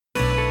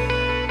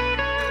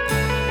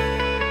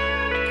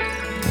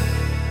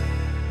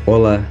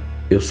Olá,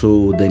 eu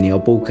sou o Daniel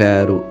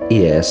Polcaro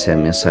e essa é a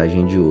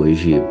mensagem de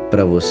hoje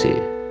para você.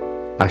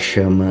 A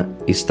chama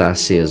está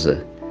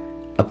acesa.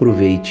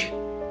 Aproveite,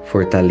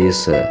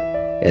 fortaleça-a.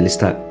 Ela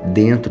está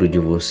dentro de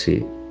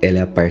você. Ela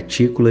é a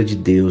partícula de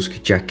Deus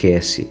que te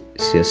aquece,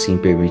 se assim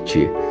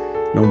permitir.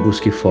 Não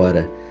busque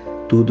fora.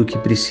 Tudo o que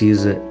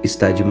precisa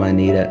está de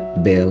maneira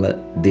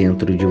bela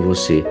dentro de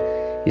você.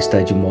 Está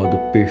de modo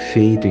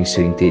perfeito em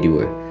seu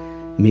interior.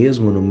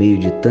 Mesmo no meio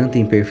de tanta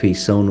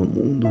imperfeição no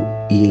mundo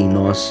e em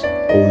nós,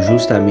 ou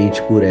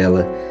justamente por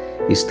ela,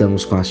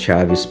 estamos com as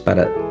chaves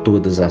para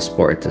todas as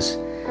portas.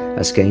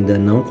 As que ainda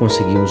não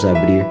conseguimos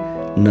abrir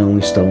não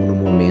estão no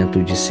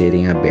momento de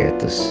serem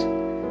abertas.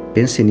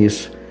 Pense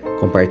nisso,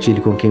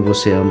 compartilhe com quem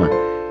você ama.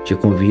 Te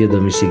convido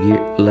a me seguir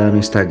lá no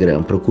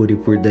Instagram. Procure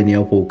por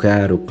Daniel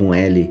Polcaro com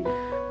L.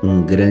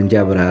 Um grande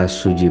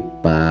abraço de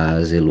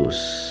paz e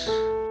luz.